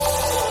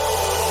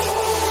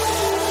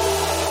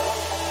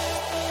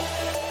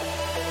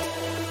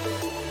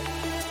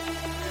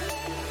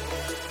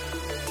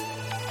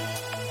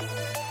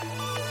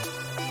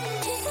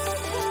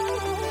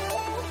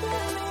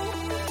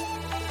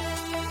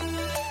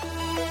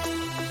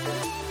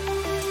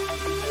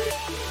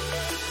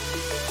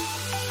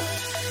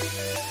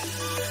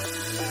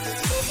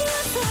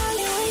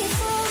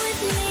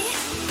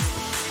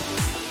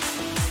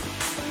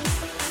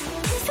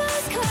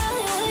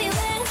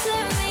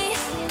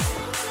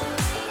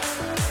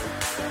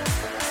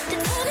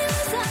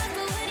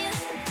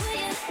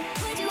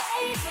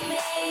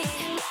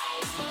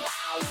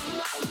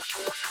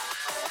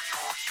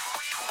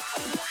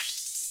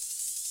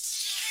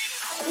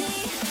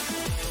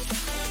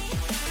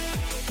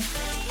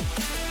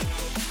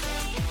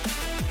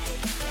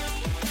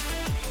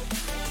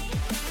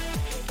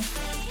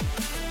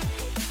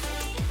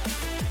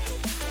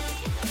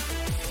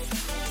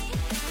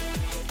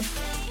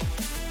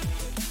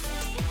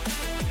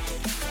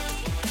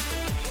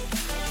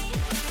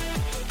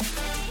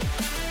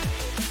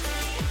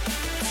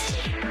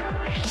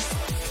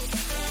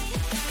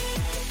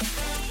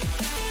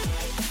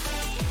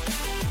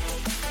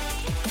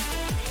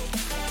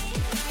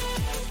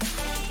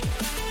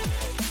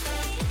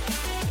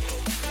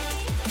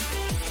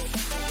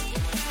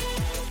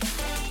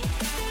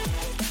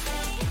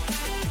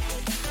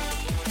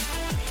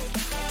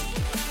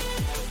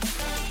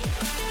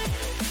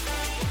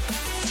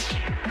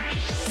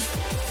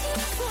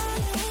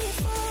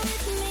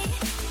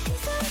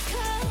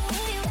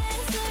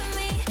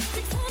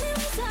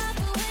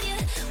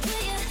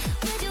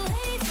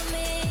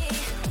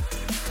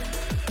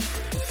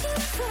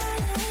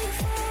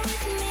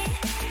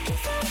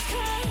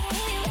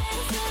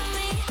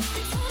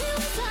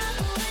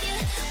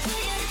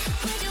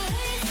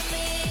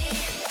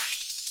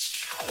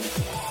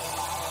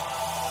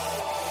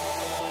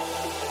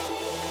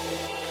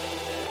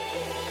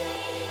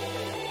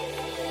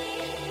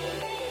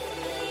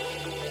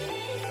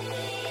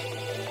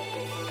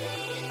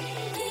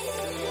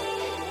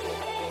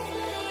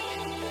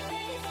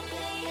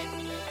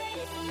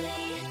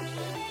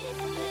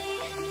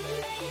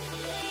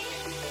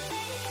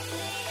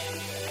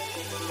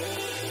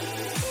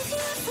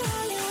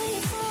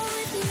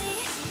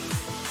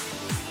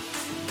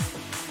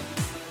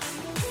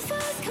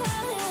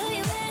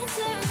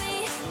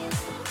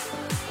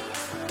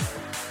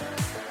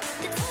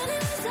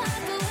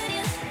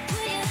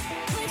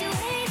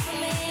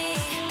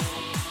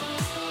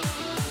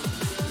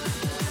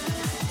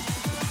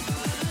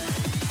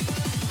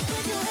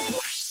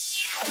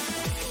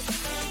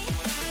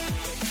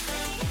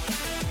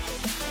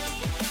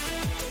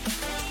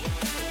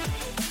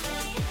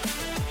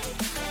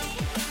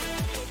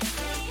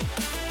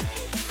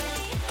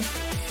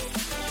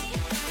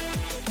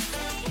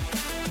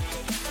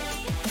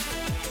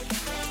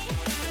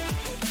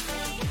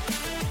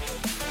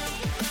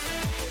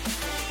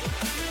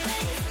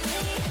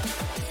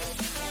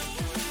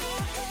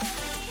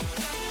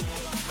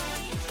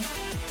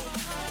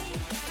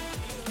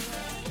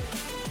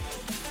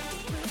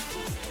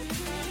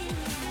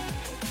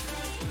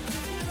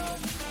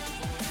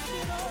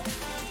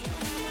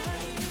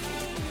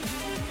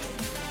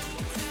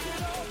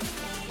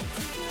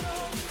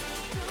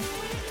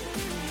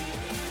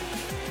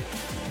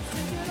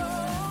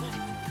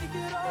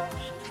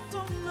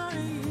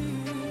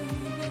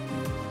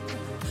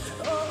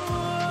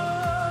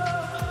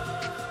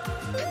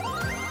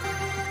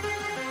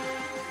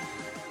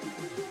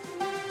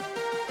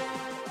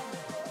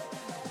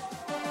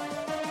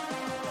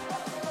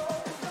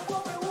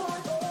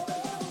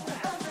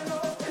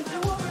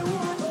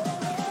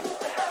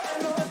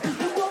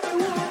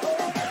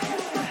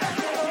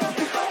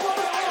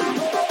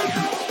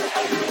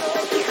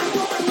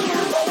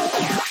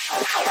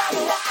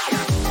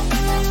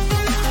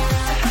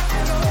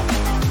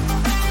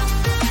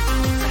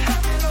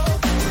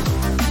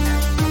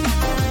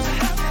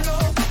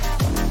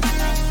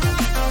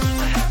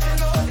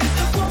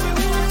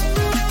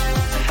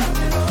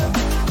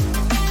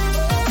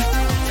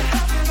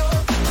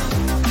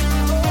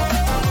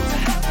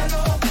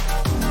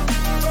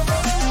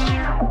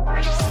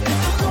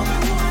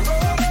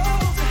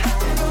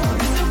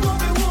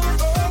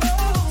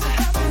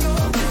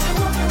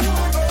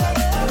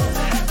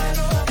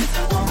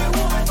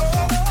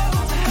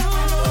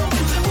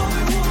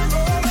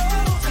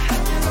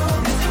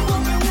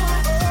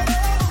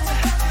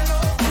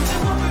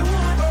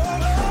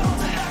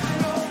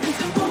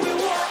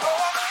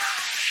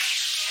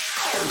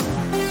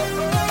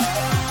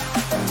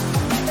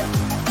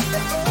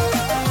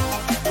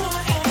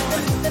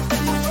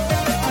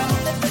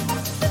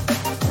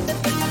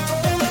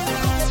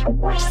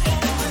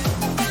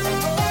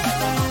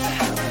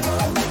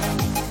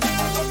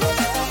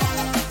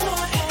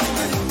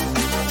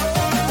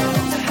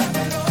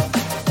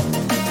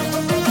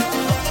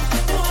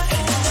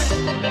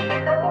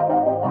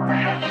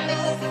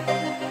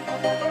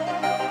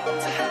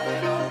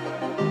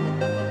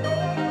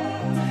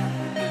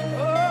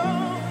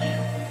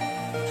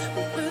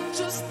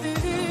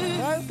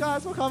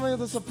guys, for coming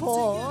to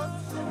support.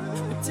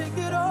 Take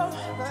it off.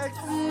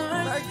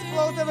 The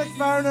explosive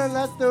experiment,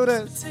 let's do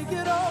this. Take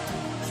it off.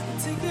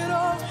 Take it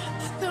off.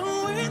 Then we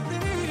leave.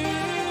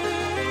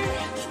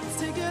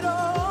 Take it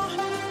off.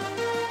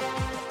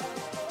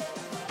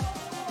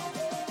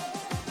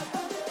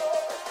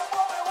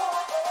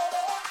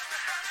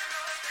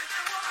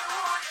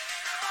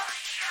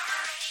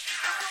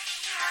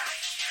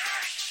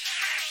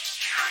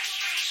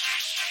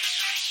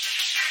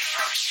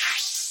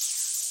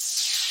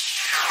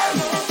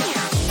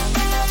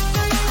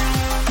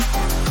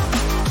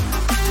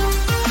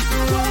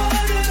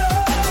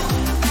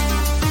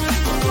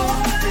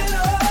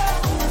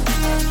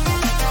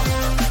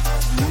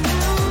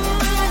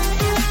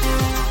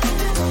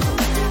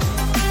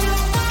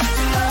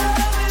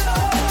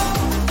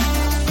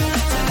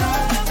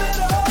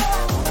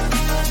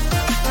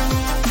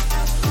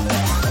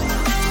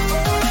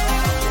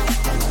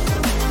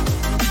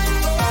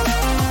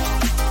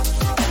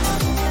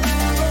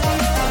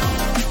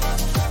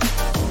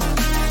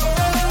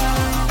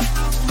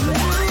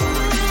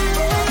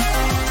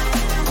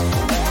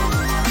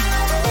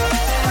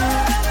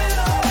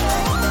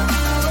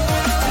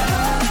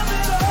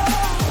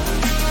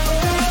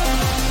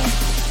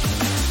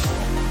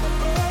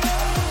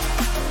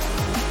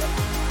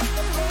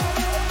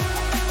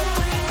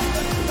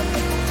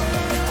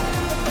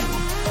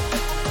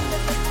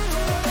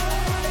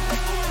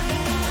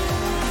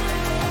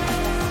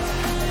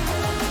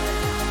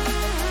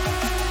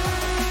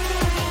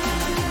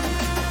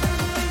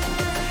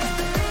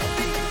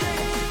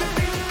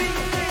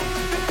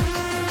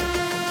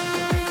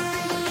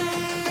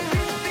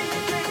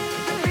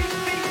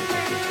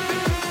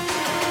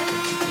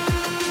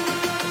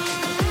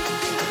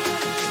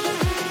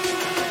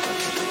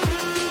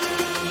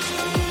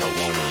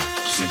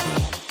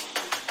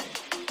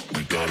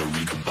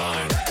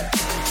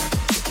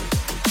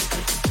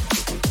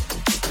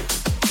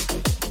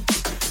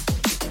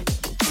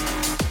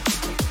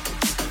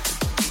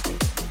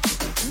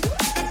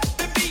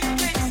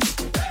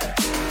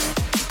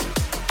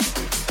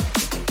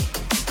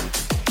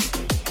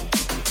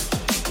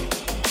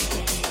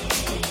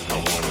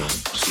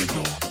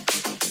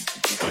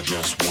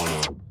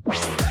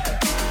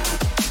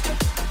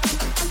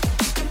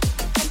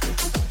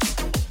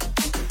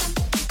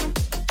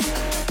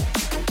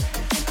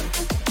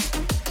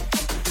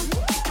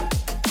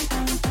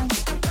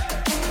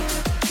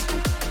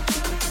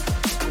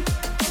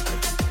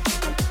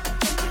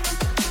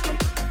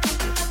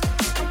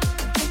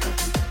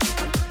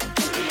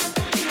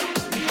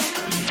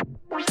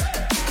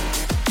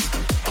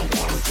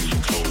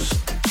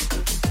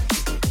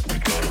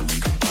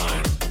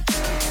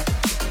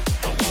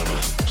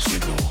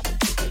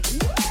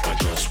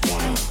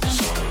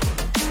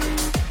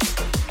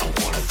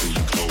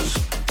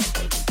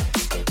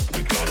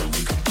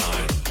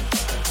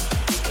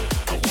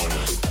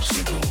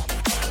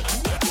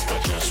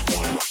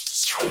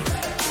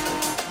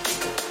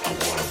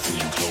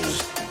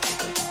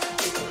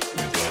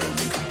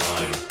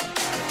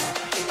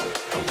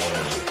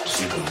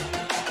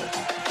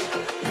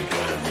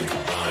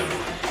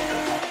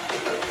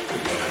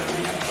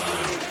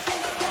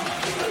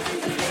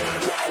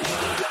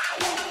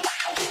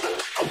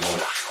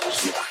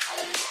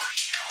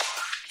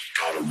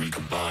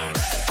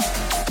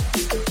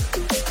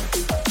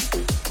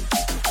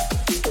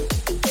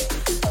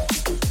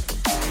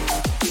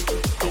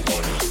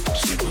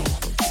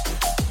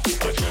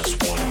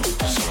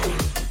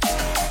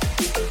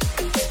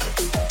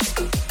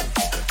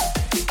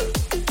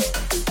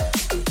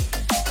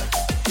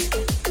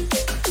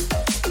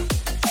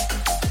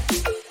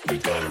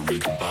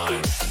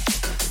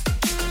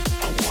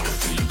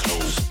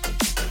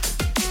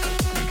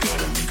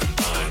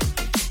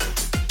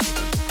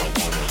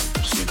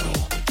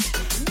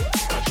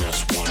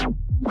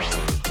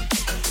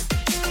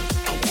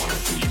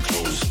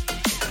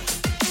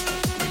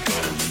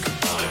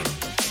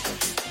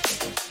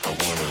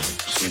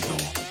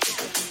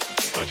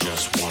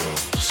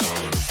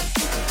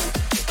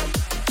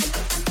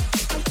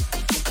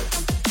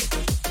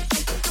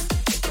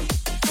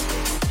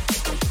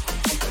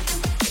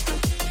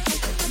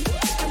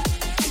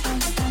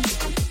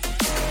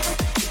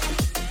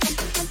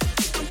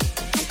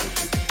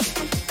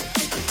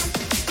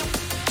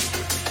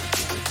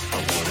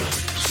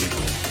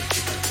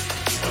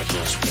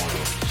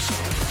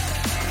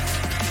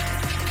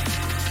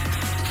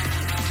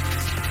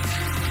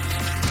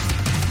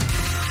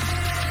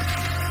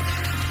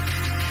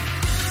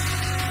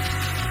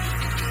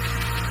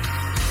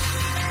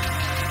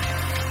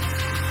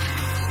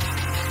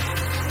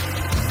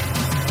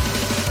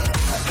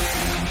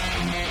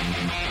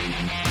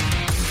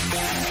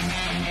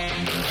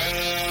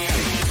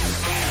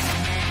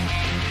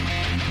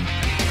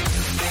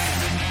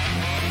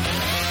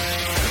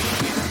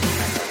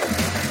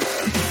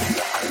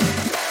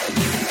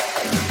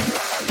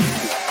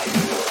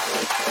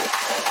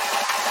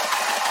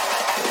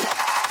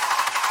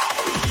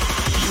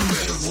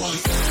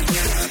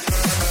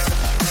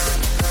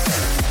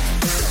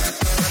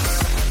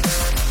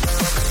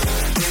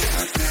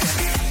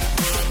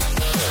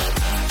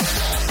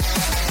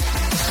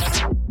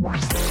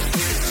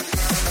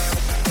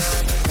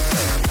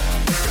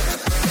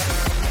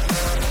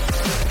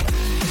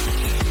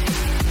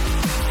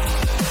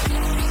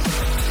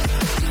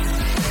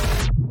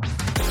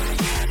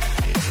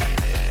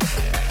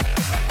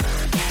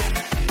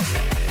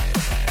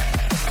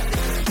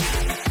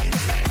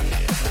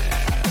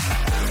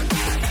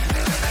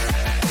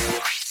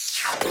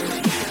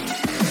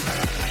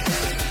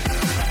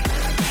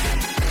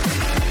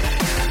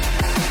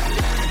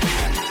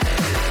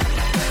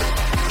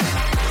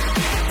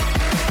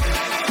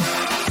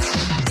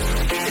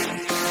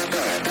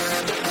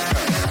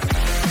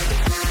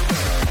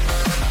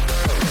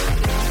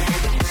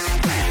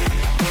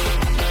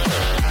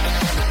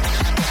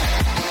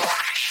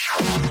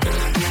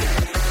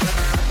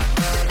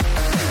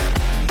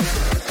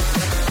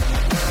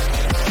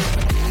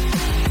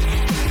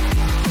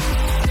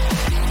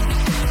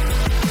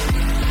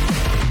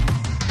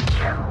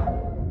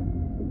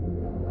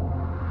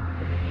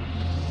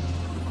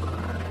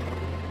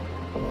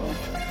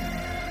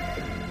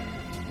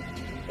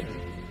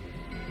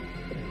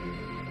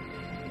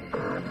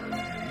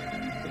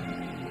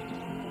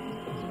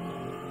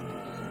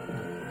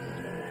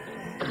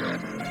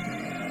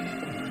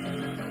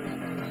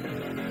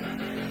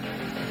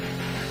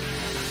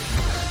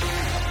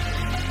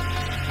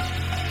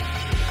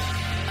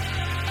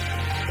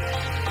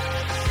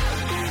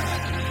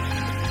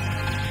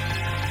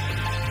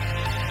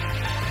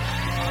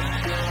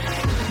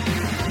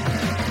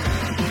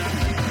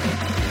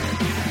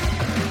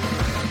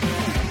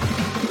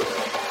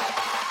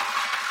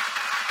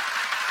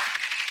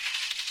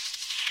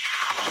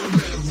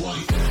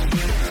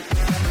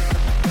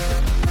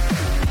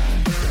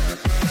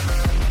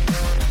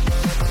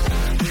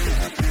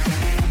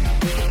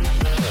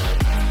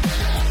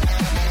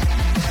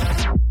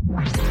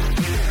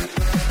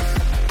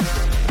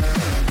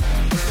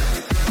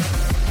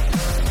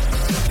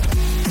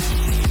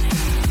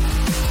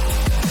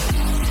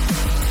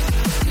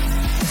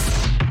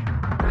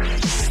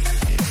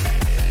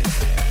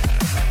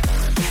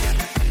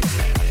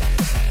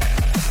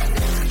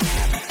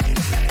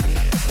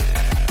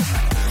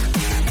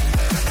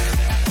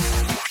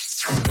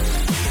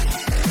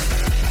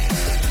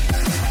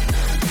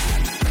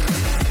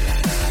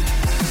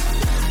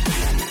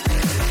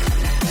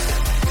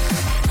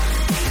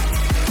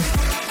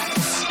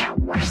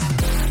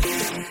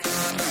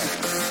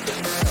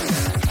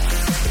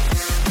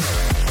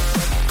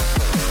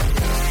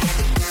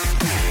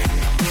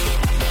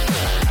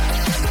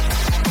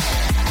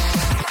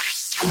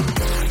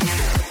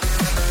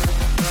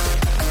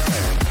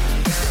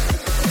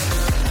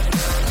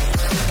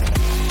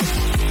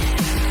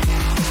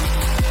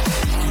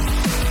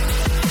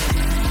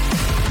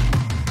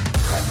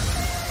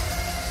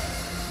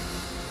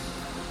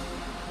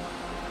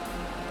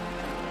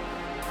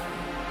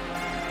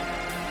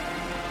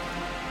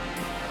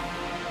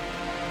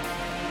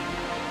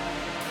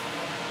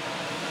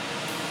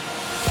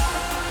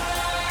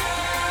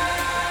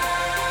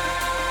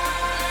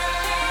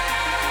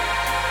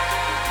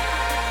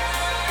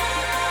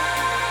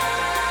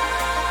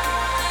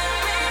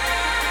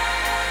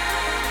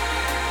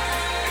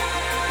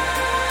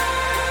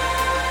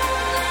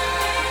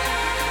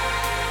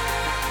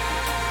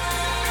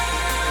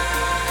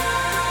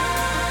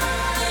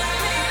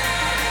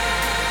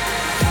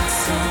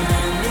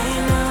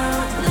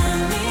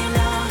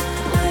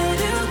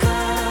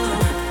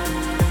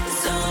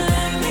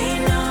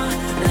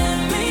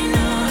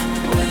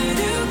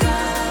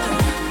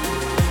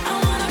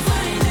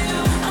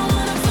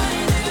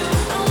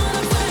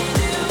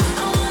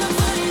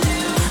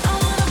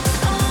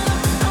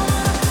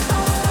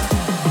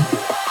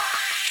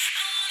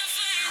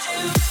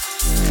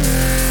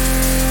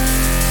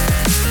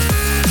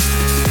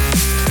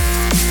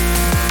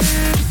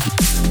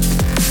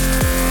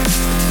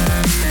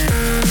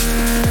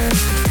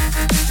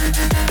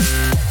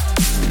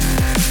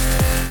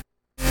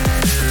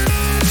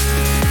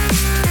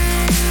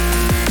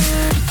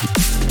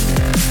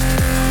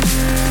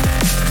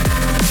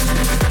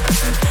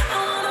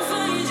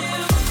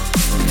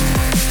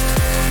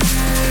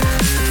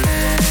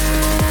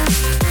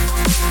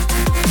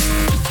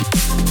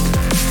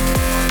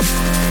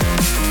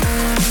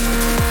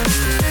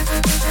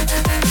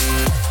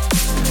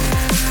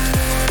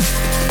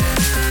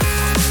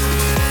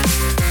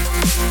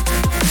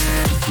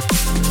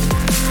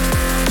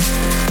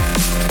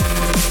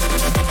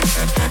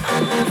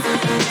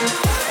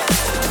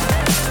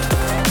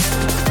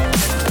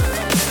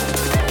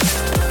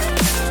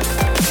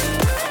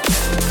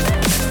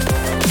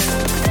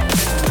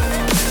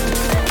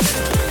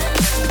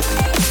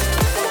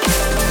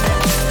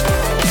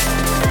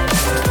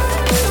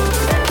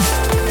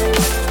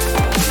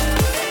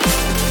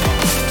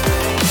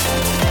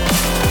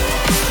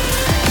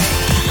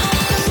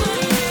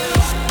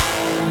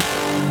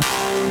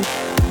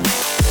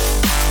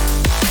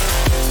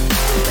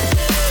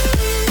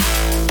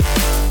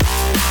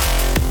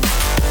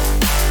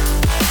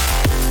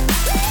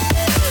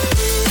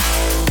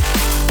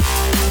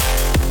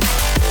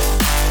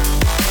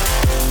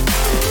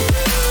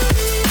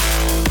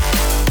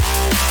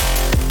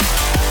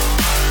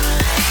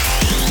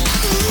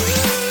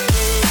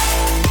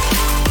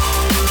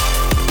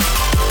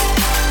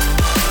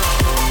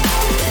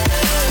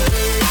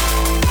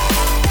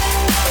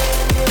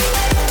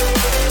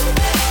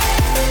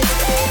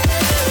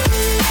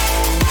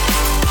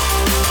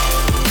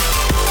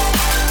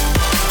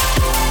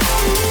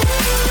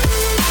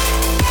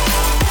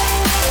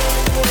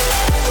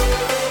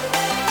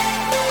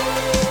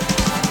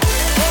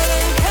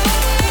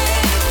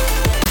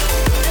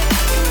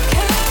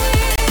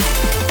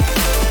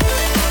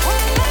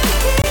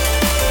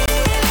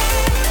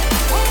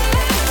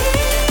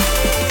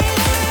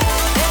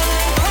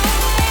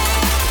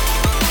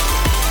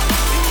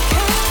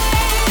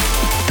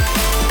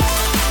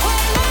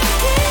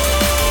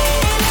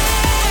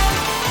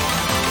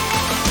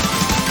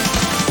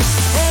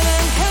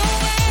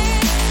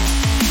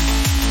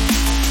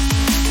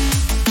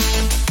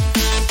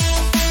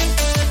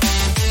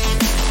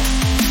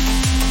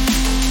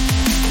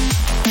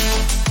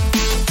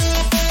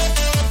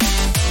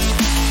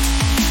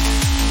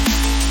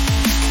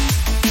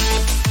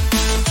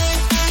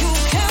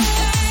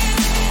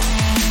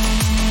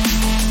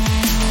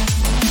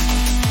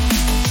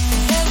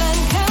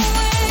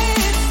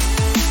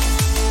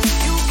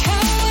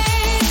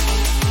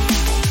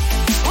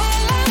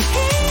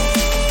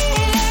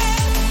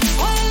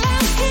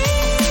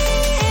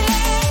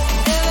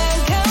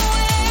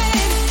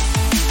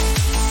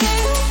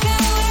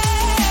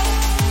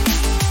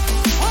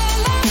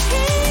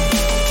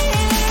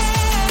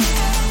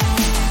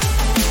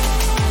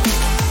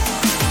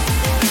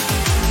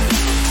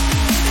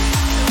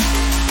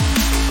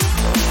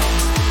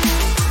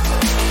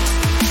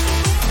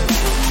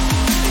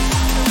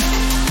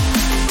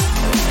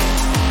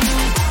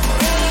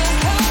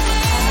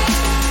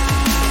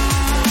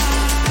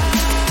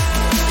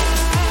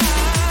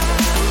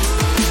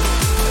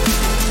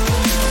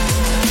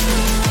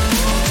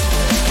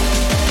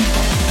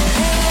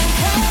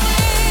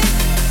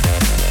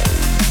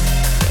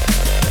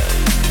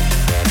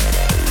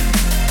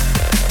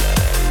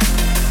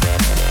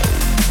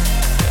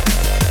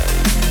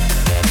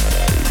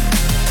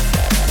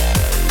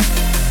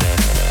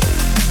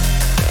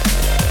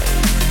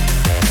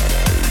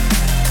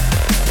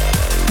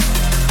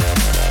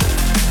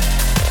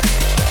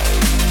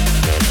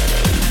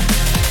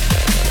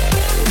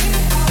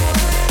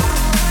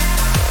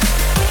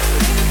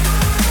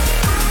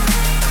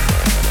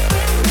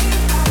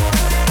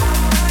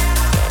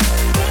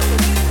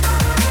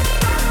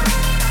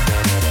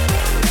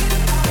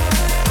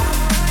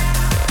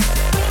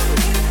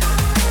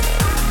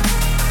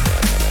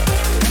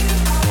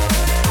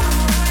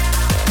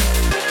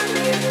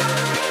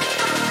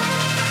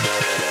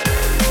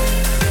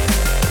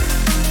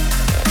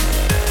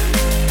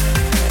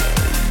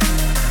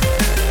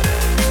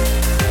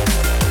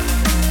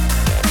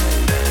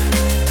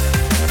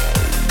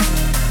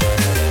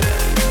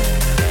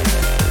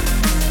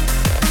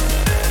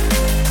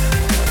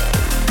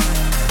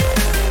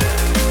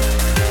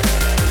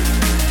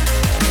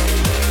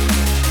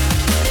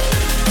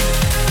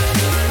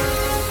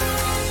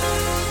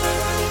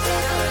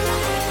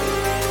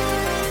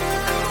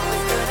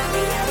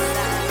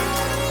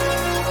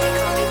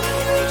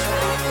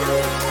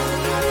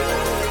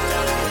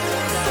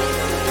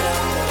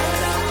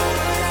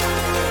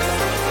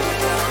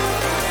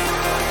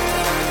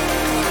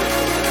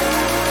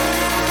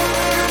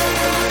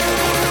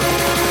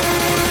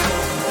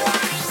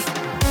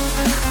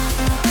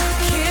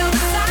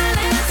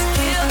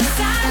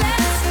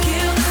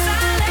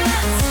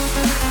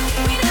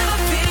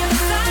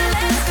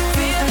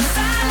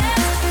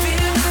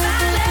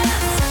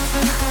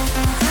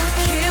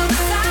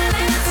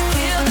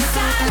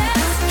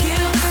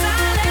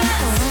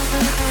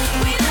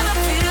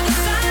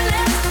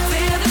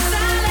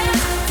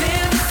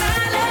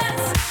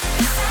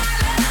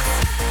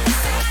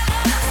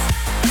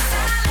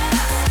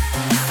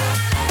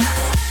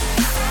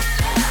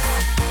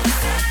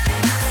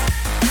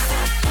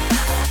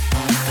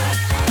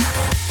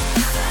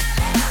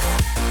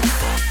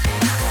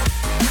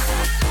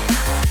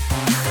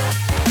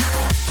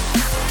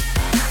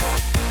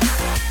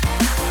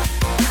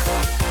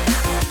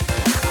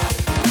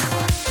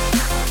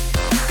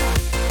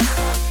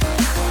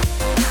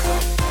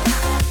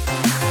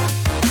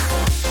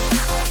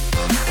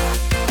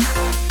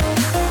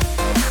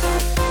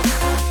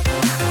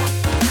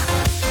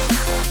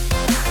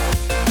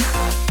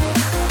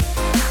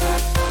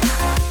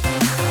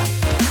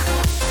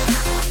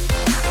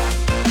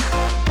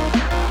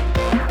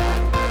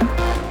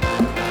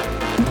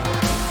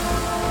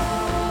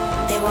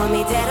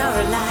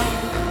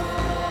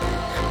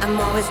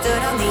 always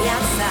stood on the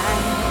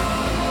outside.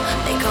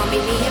 They can't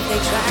beat me if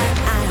they try.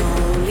 I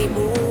only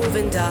move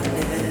in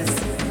darkness.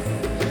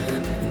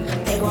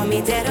 They want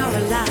me dead or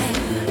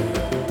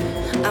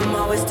alive. I'm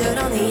always stood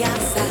on the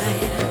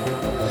outside.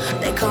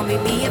 They can't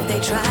beat me if they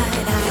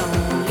tried. I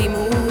only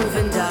move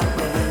in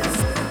darkness.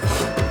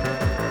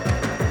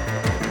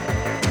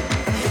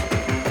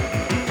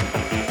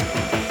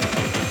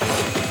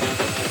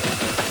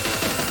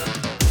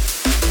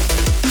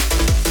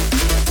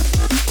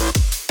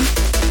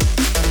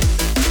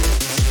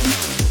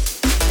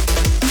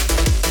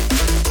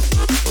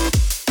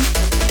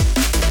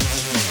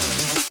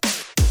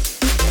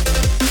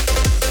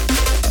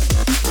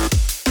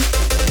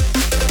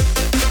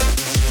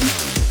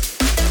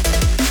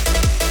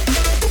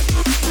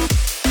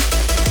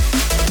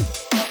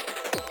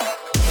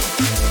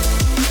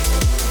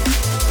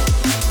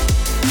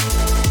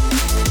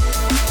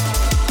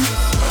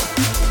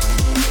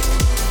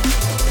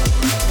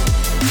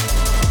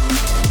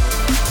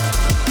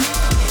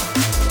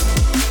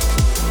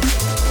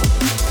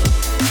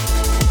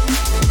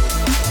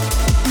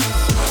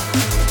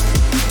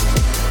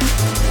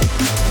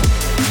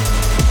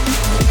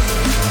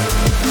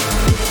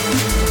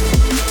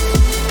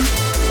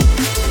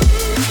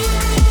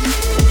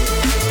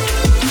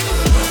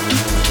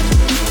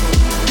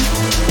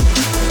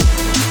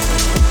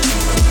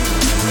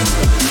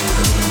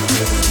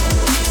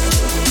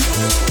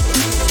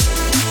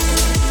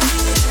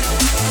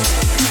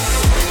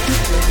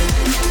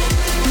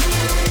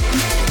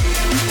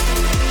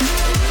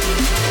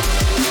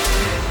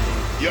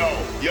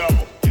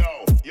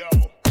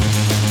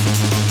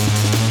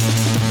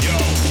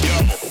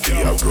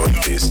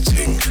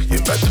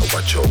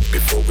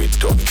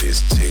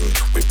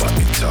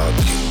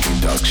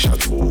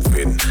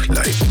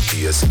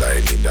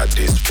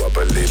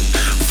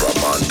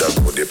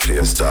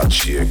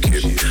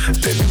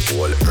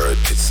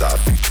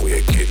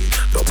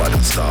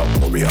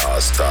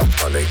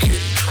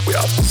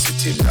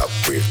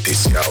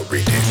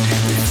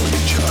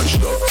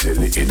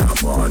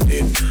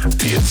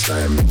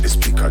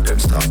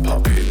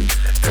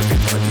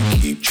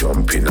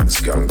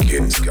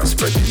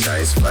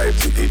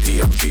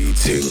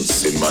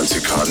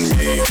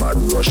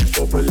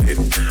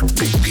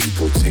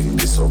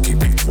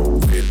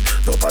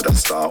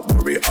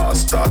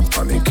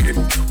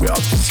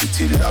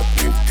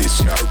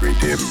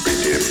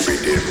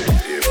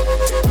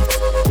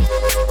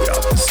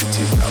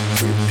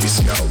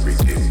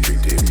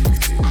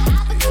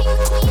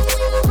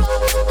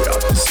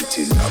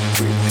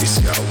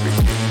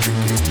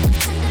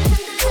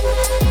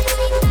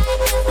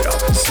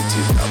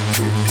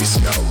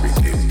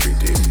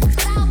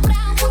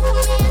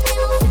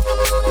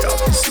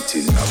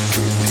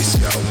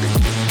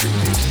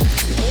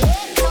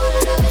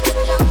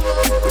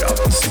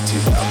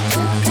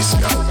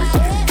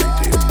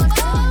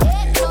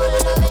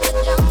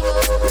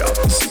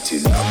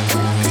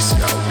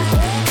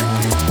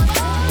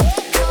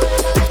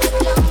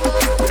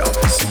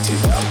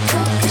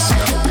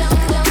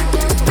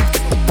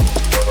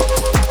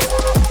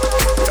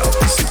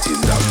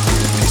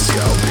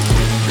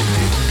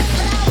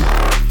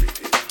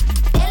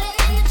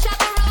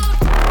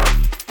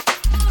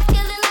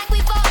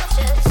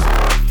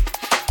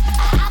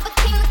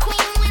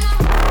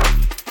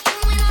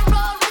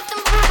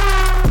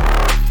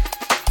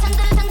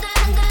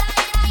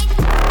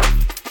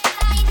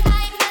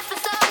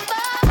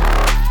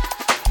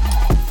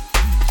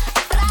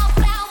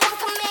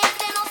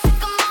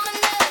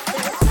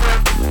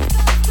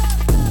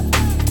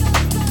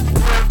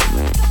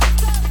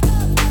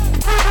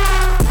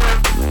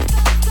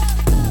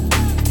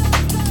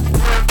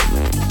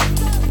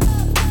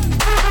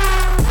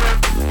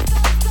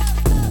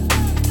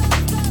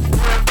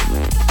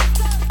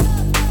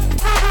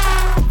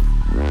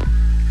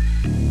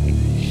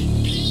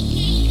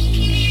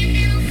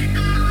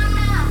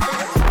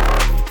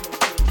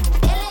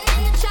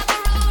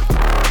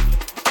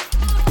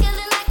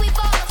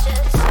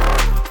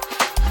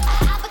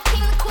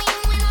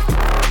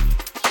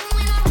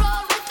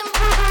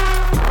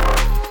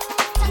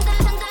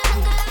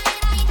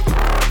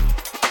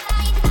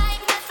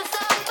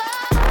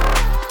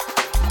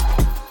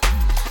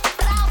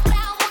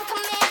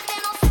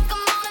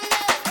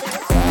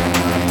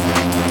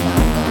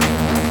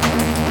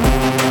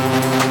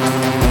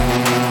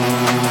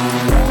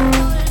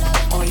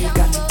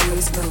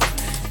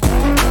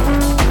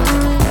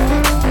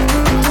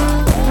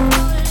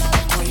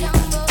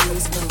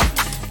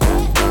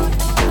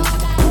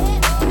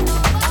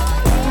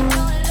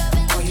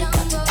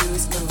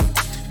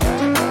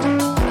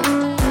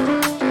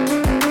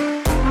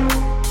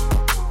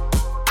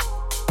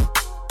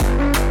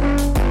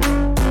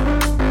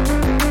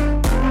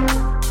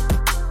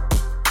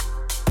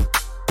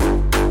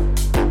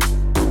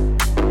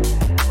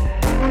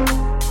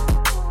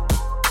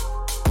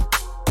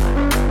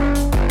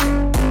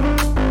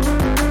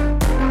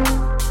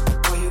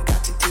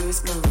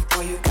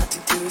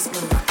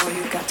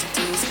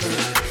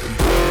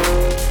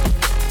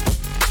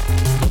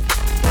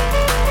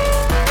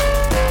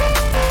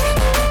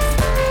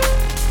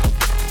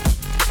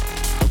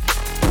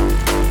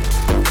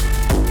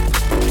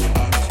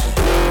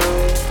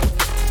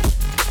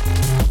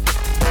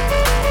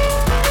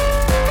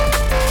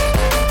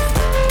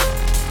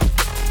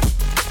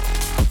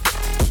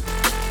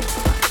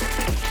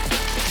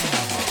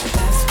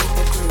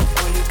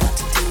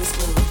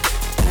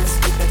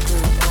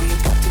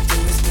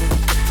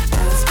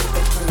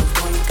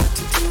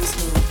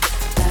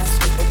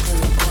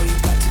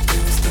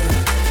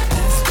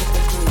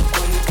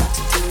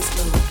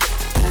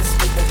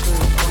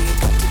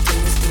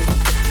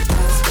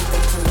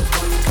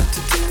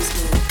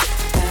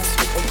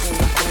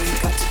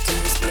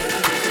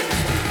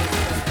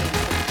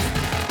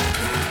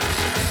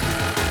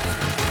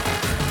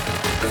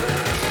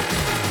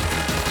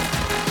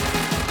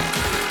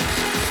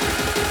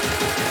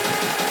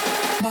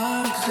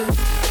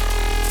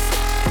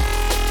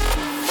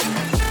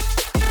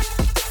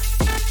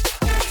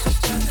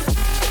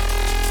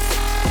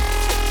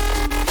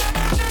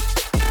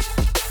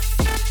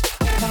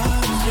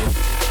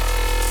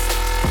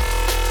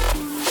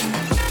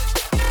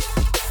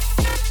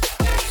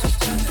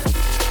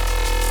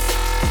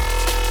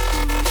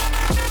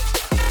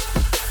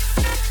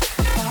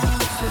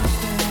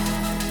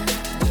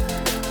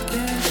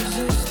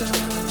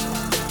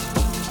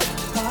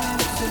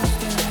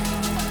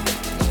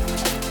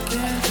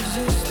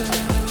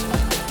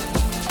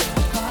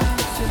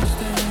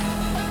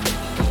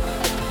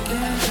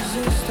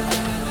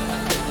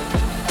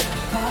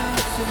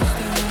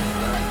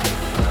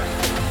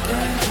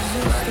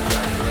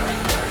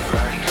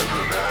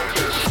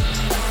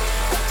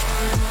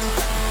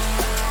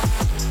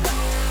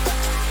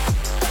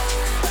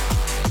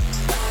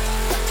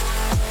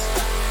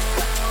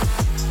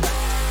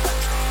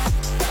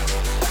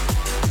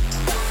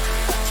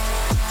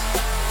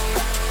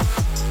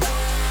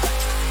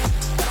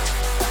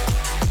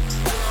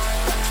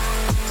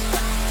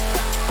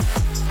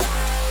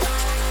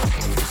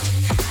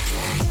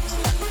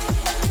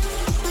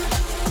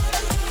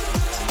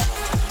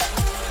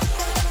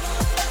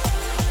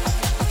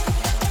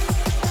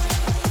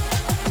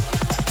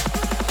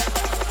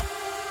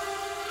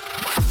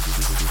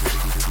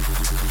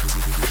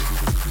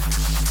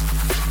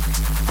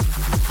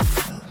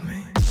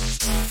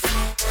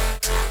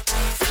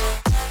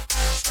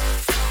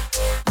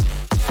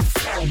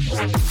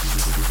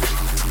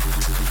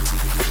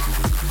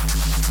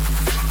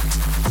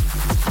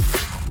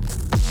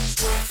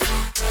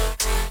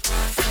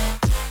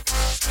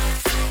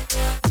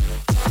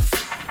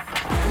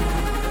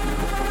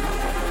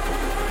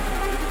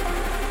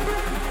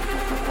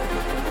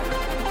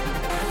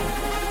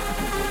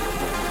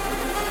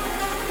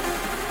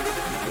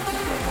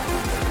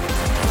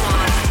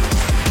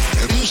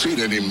 seen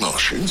any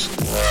Martians?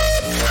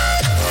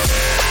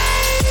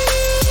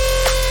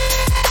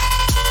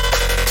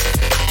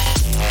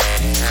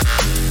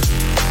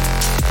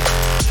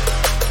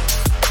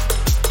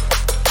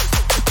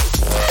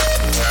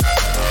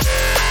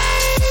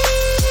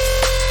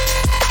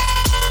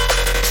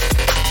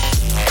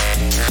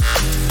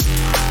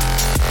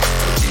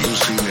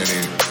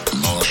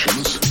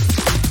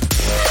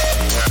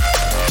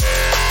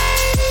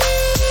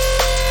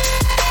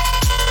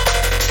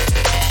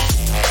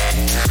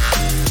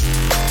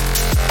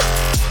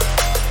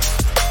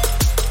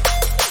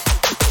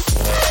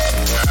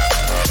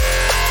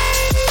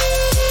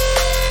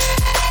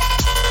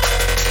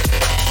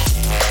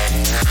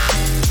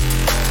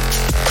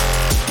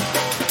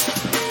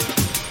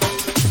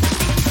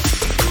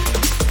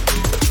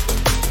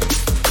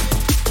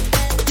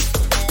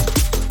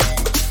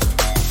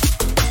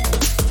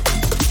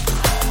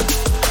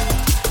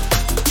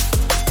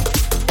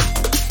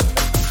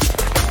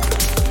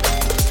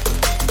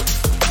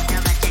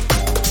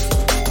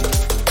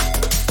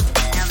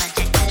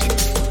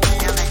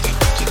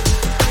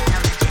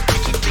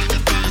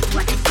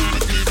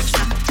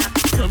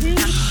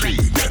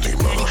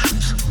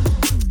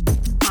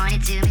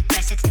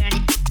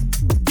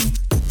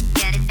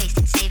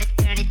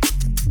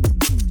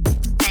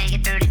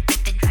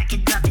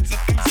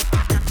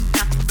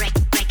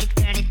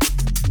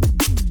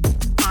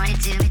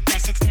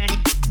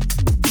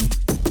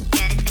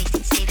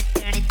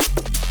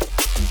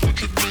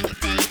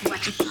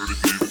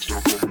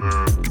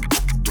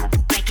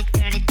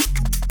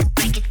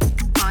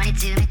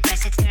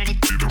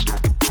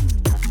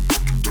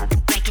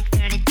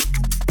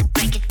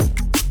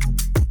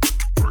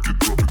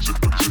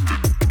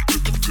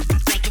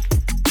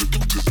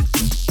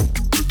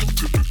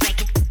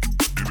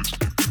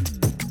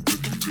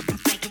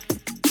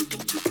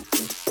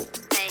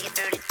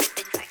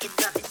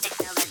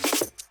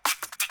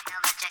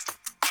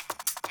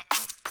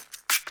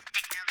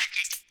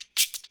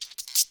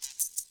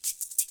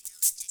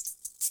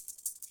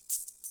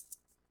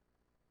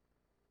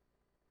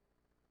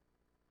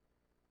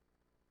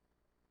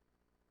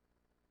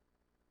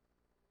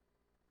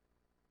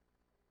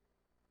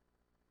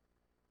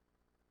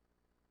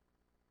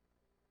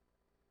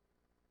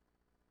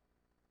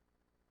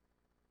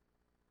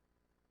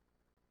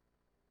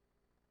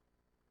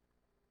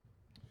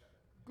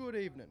 Good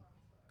evening.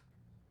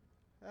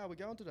 How are we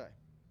going today?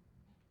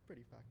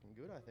 Pretty fucking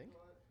good, I think.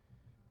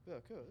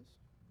 Because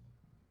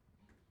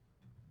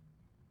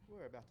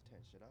we're about to turn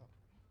shit up.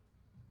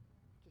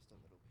 Just a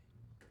little bit.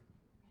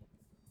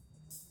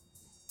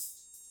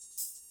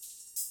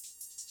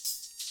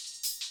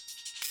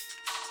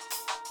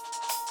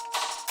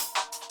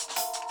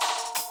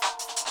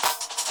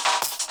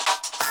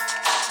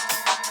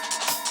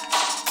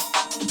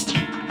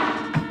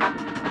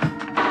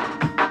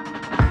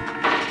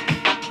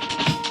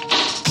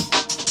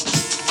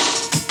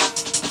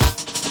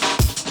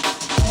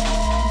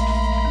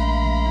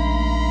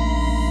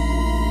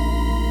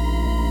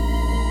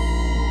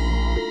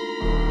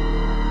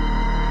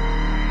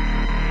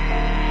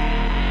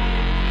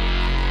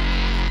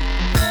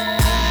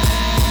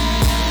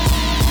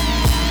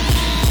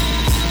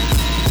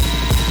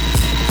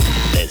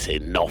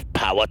 Enough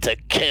power to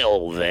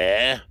kill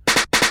there.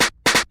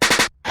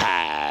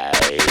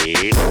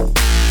 Hey.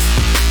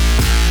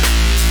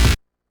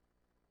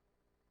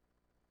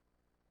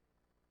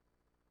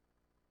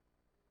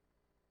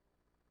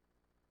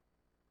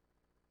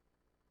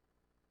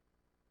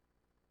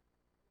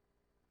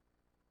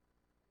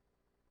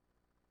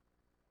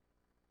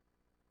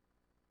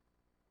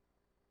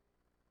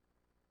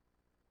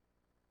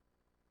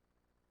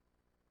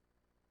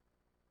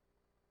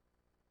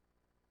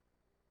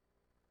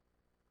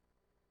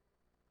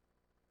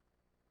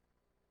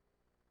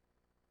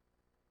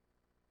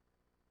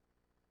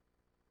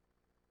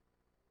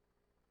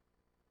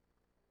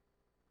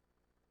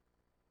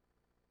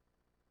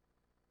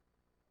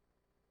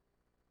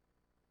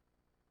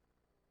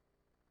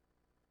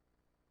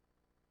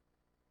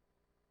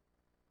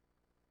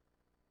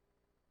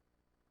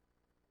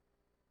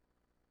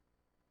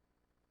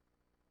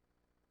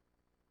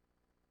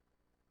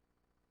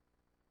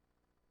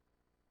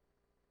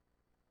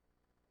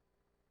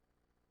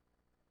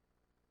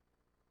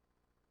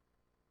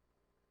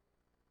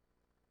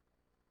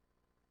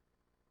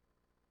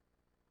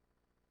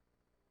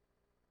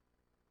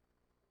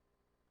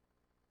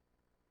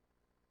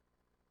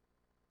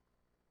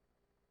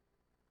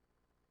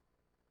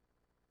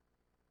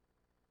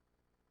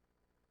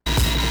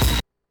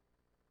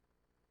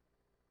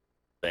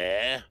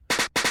 There.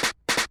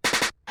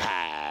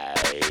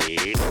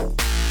 Hey.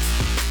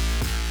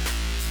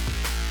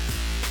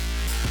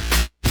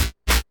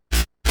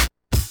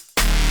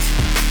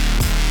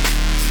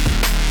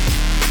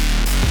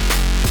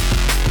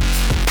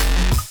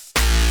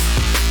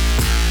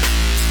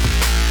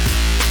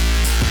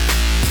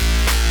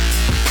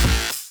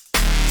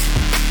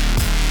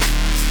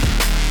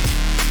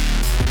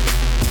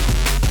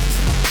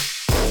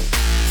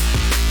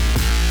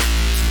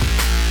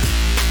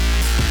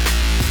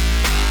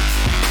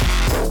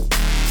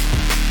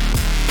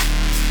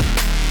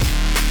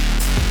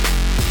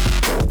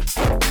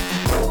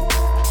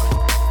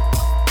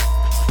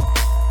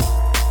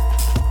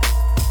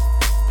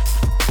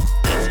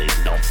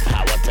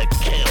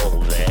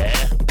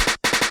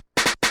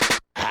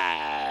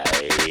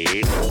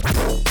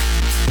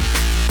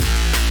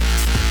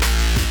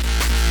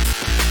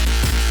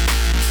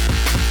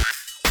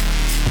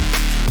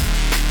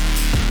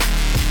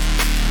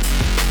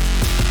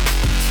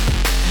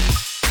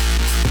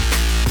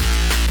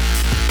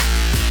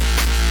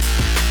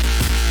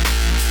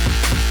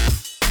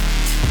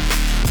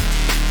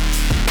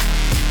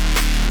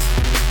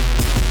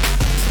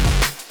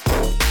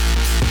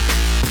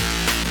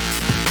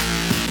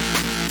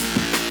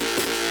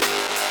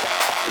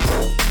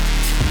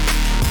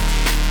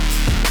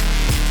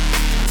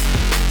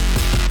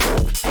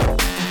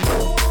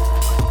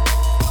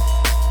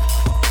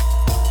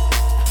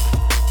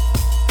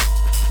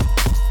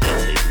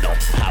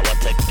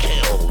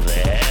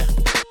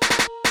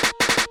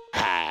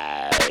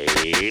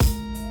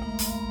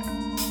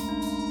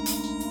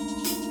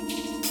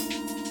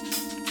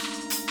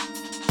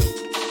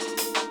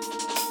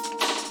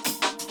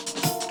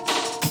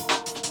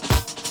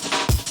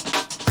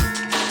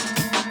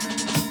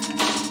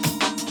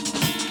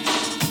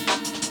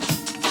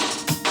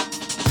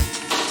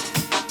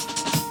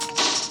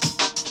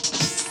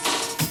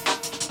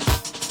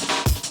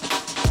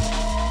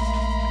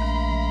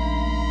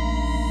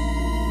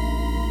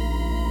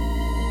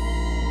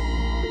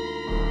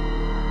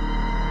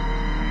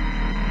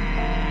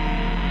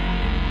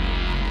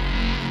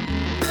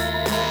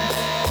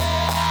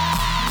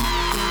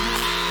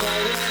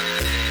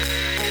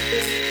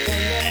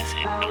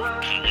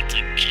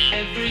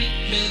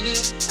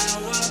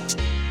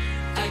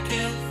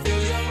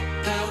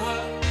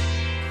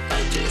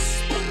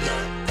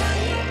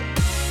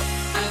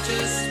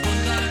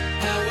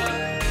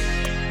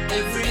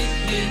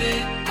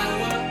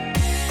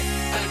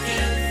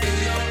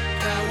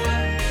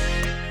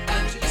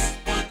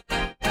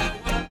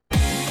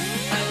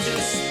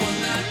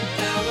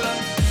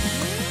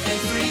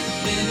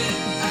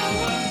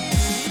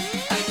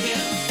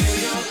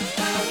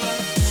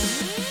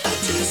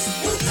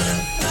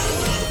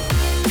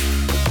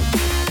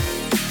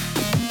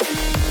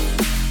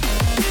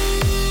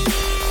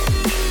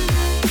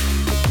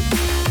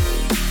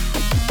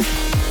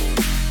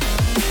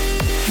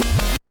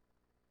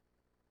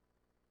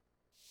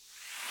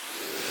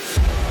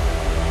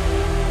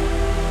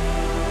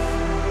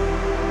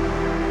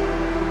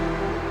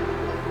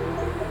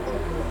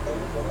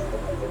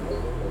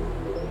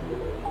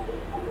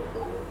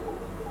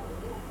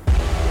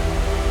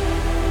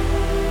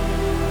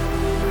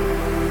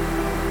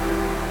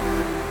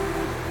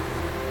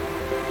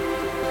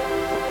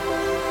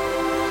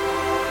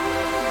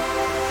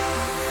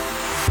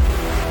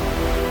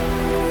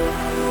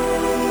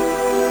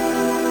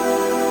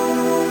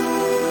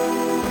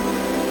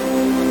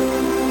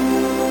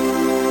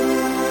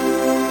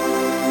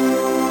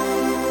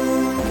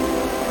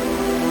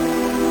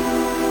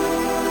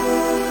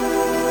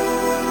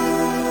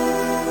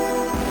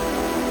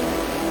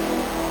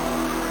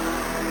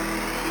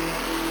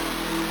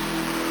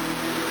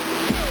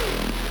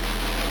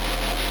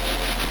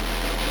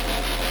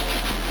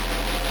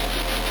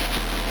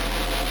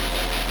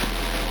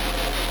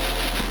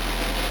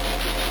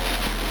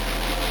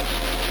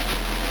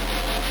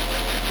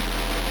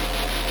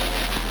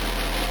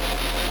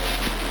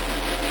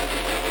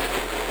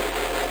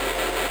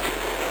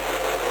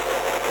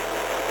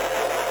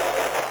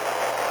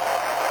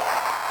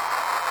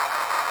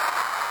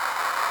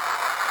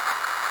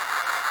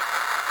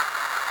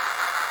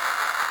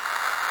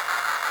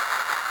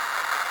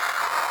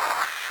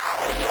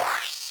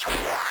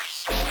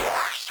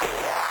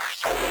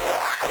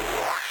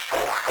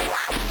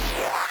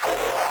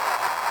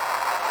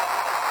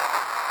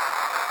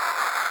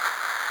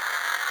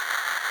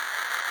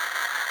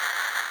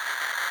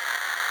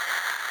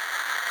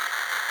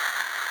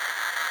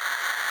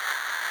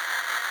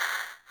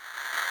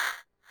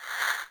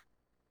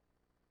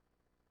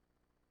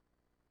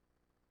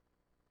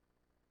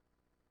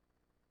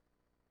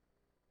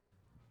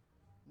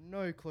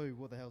 No clue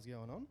what the hell's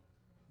going on.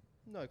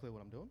 No clue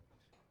what I'm doing.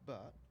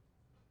 But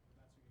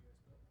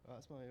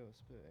that's my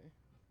USB.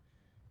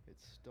 It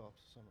stopped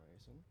for some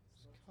reason.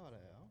 It's cut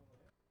out.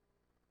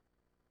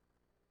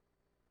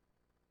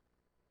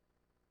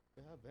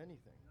 Do I have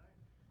anything?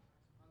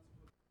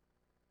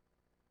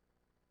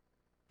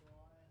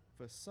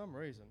 For some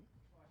reason.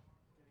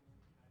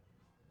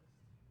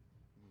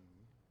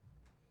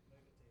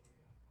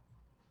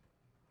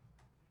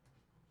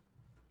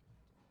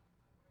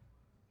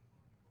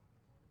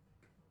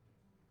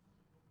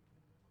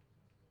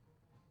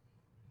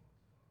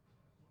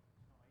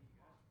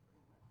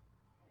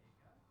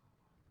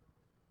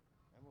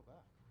 And we're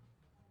back.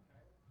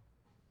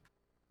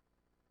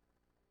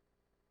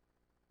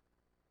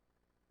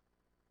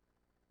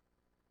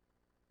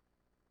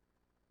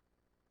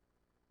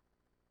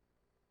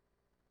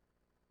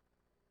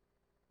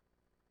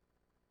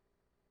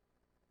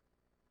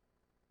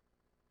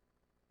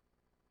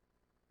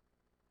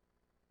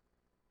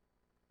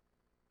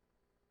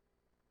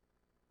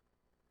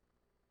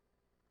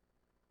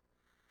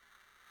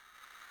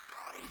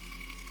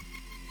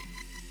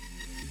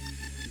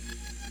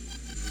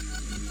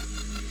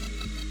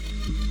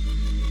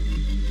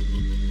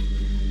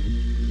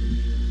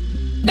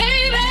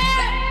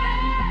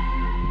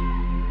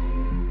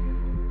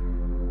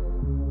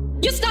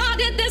 You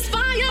started this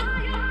fire.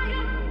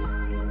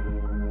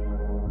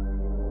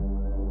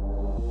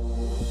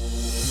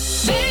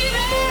 Baby,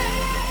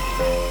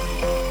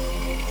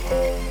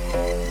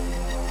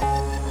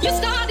 you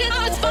started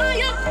this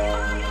fire.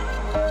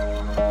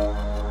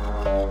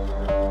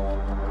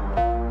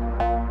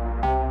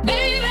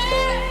 Baby,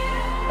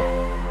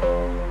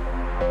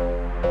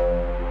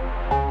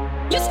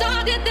 you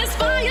started this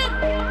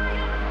fire.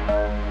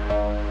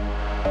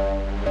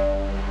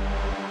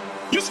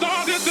 You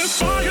started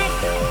this fire.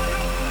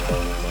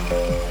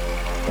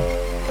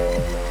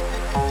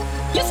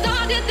 You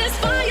started this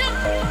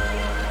fire.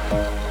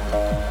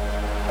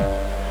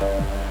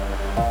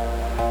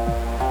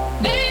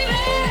 Baby,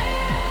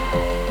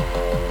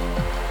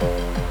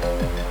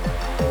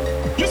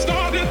 You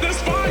started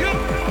this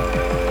fire.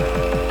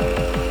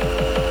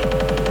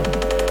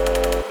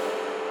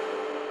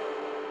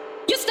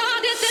 you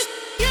started this.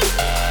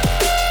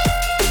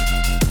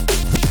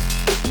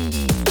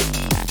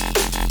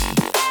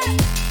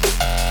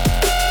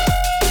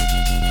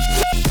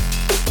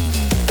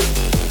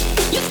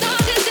 You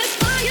started this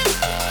fire.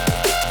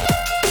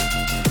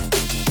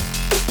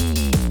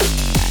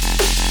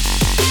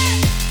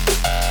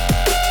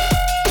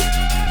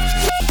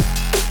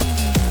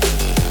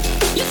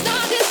 You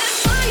started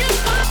this fire.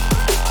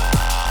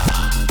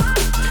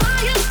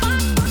 Fire,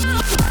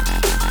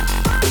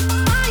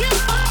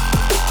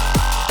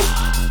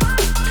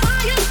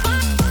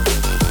 fire,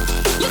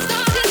 you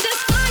started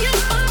this fire.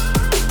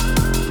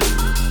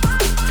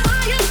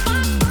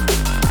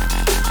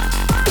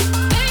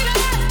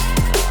 Baby,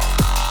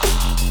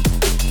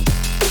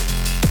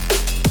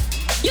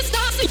 you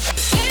started,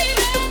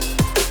 baby.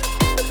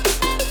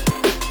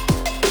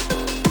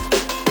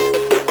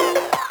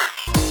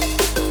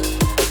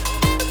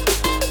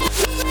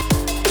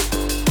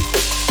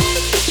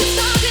 You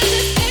started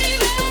this,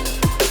 baby.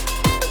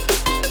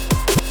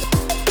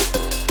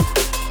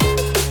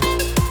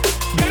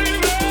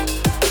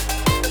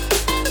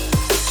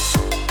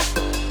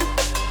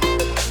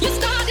 You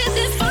started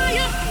this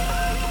fire.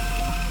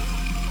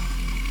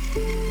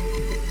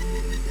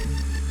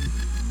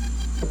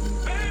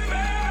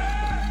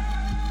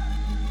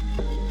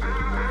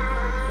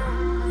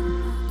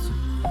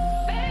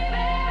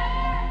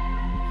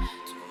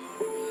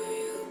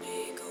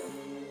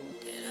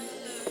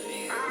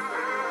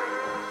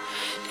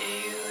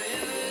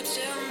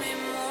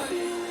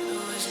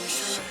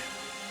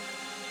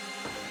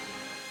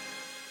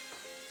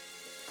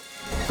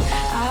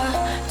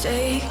 I'll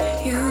take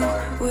you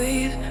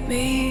with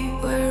me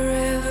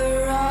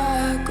wherever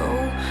I go.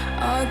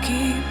 I'll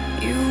keep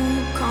you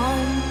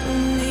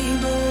company,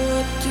 but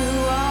what do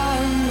I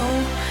know?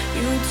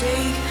 You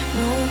take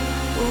no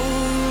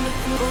bullet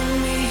from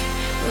me,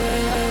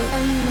 but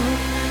I know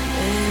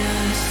that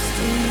I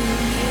still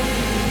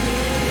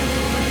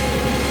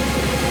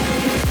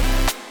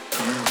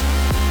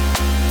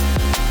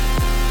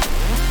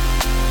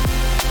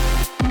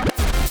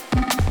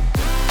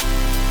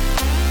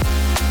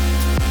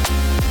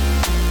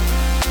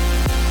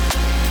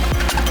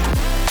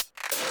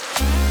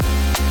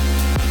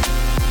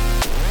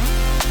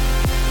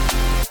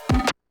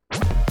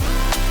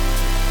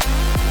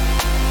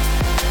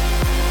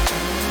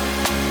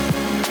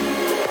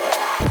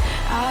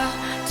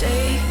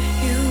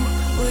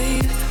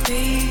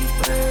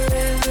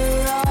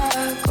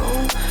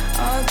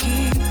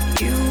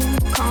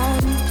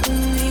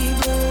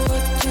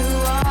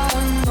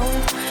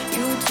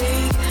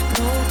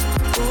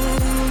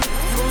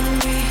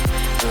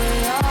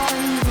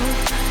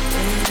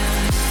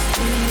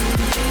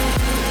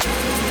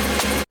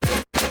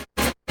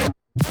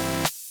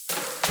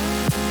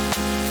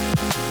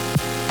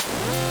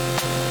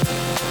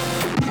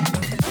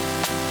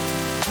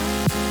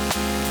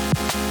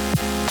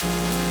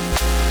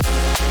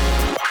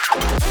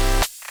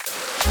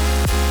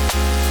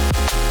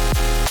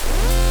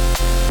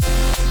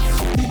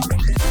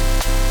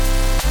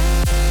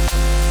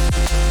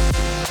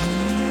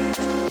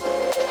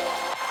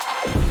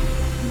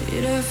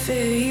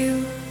fear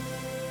you?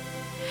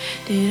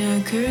 Did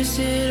I curse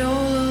it all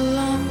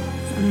along?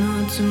 I know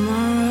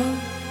tomorrow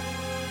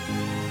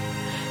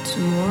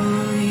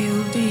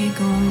you'll be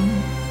gone.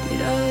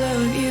 Did I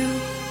love you?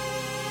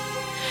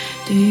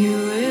 Do you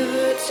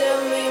ever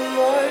tell me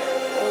more?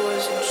 I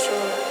wasn't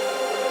sure.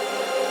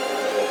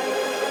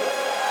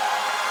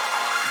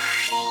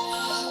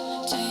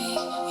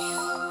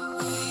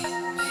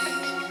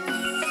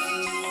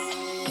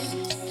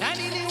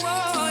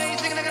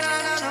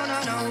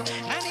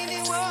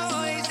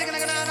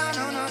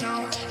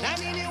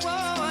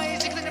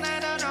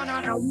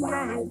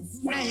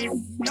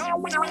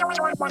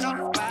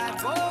 Bad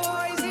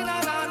boys in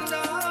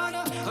London,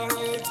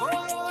 rude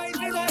boys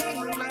in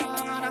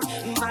England,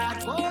 bad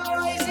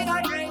boys in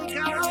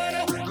Jamaica,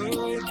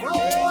 rude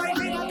boys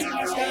in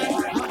Kingston.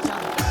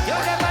 You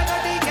never know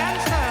the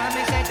gangster,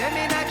 me say them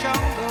in a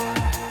jungle.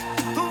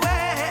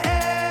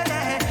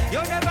 Well,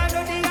 you never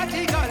know the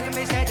article,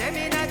 me say them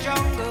in a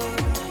jungle.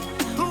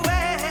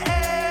 Well,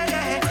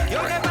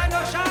 you never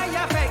know shy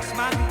effects,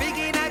 man, big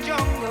in a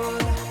jungle.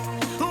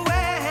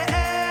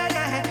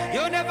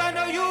 You never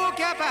know you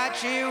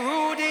Apache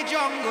rule the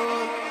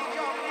jungle.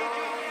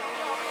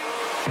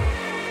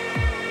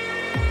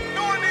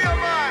 No name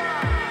man,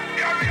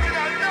 the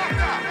original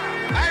doctor.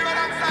 I run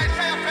alongside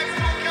Shy Effects,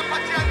 Luke,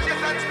 Apache and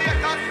Jason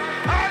Status.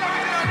 All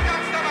original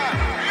gangster man.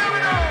 Here we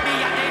go. Me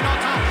and the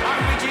nutter,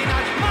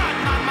 original man,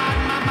 nutter,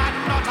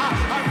 original nutter,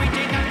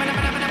 original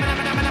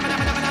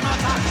man,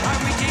 nutter.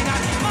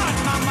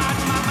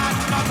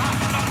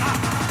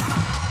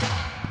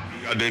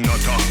 Me the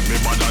nutter, me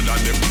better than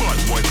the bad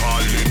boy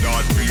calling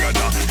Darth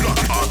Vader. Lock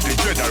off the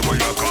Jedi when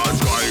you call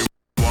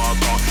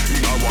Skywalker.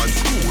 In a one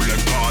school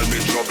and call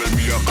me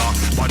troublemaker.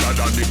 Better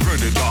than the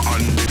Predator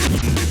and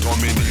the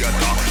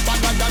Terminator.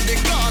 Better than the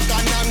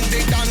Gorgon and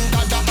the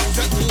Dandada.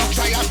 Say who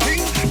try a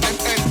thing, them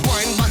end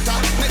point butter.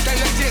 Me tell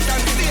you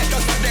Jason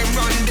Status and them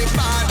run the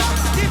border.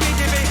 Give me,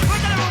 put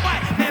the boy,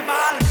 me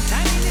ball.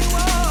 I need the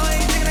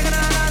boy, take it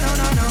no.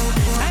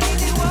 I need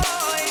the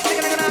boy,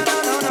 take it no.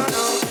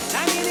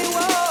 I need the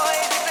boy.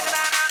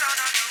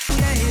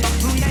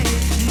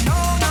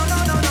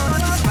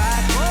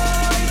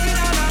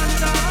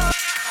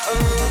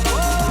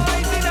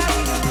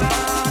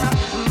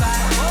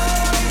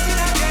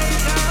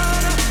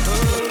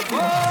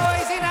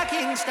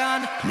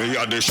 Me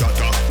a the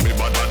shatter, me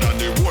better than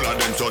the whole of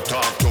them, so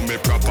talk to me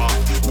proper.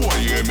 Boy,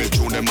 hear me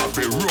tune them up,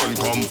 run,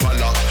 come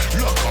follow.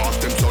 Lock off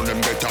them, so them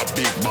get a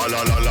big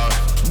balalala.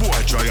 Boy,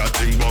 try a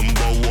thing,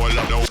 bumbo, wall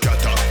of the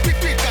scatter.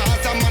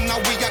 Because a man,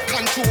 we a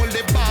control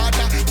the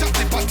border.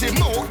 Chatty patty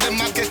mouth, them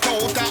a get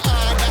out of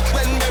order.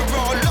 When they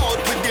roll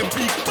out with them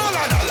big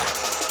balalala.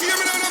 Hear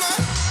me now, man?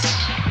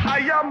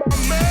 I am a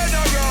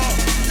murderer.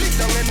 Lick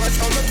down and watch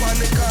on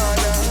the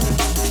corner.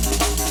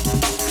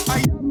 I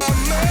am a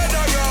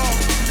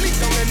murderer.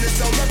 And the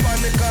sound up on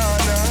the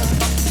corner.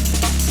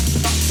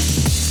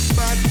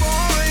 Bad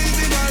boys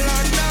in a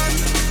London,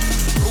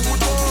 rude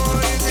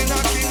boys in a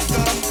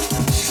Kingston.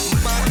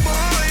 Bad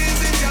boys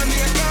in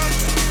Jamaica,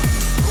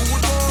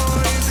 rude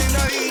boys in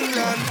a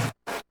England.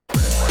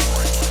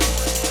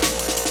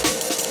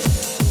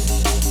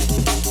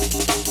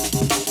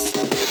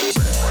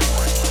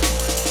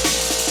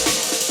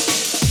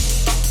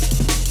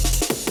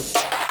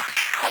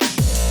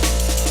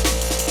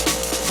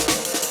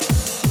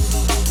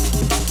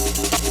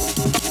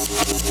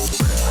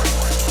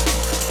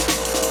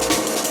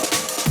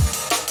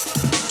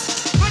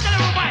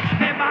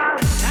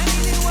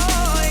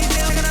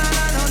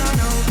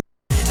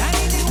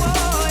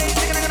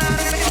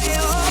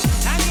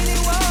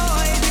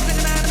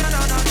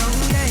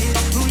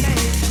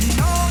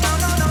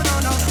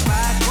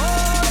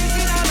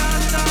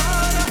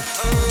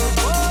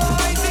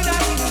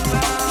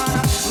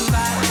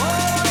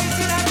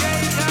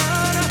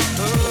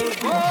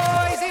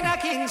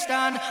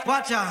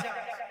 Watch out. You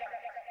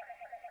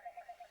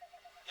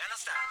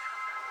understand?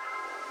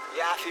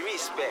 You have to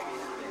respect.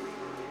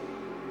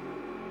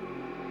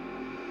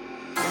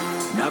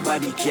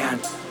 Nobody can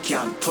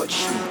touch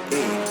me,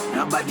 eh?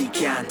 Nobody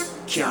can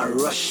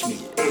rush me,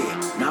 eh?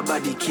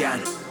 Nobody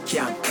can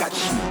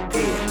catch me,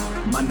 eh?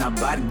 Man a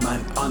bad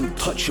man,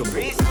 untouchable.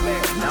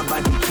 Respect.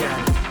 Nobody can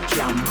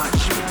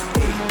match me,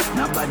 eh?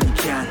 Nobody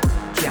can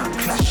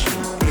clash me,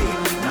 eh?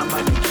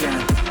 Nobody can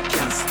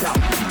stop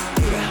me,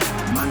 eh?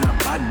 Man a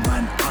bad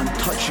man,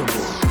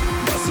 untouchable.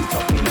 Bust it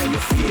up in your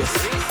face.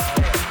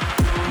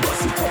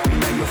 Bust it up in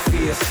your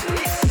face.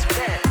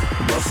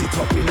 Bust it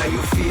up in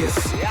your face.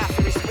 You have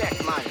to respect,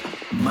 man.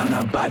 Man a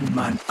bad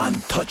man,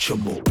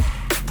 untouchable.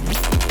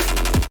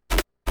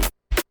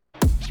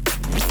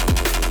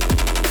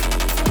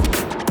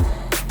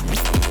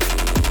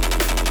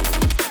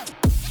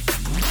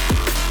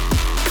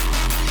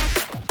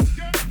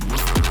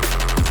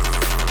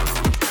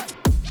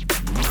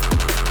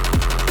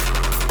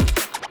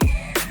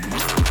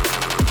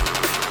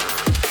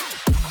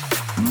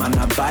 Man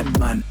a bad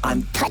man,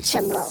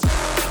 untouchable.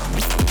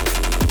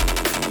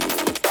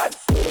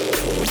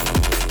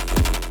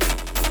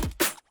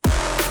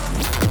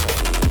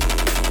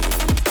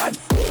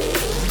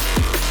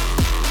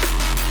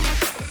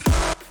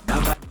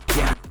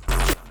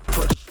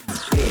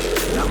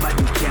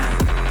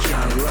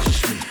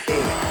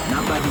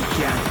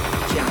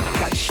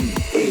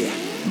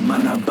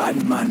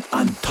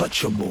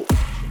 untouchable.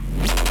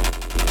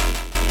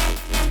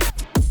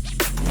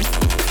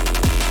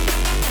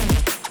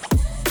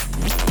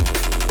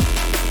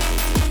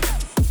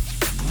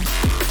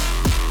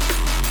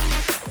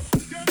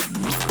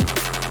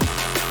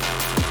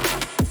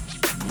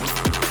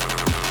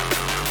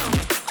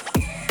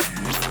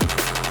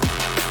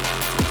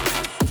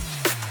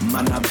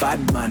 Man a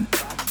bad man.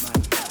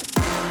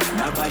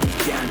 Nobody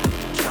can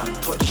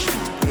touch me.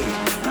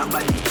 Eh.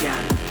 Nobody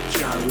can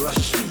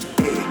rush me.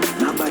 Eh.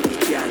 Nobody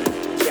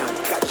can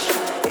catch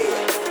me.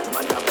 Eh.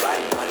 Man a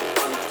bad man,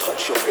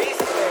 untouchable.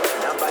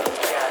 Nobody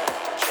can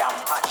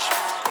match me.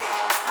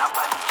 Eh.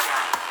 Nobody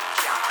can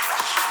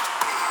clash me.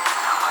 Eh.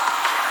 Nobody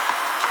can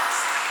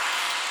stop me.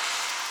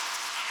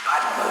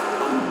 Bad man.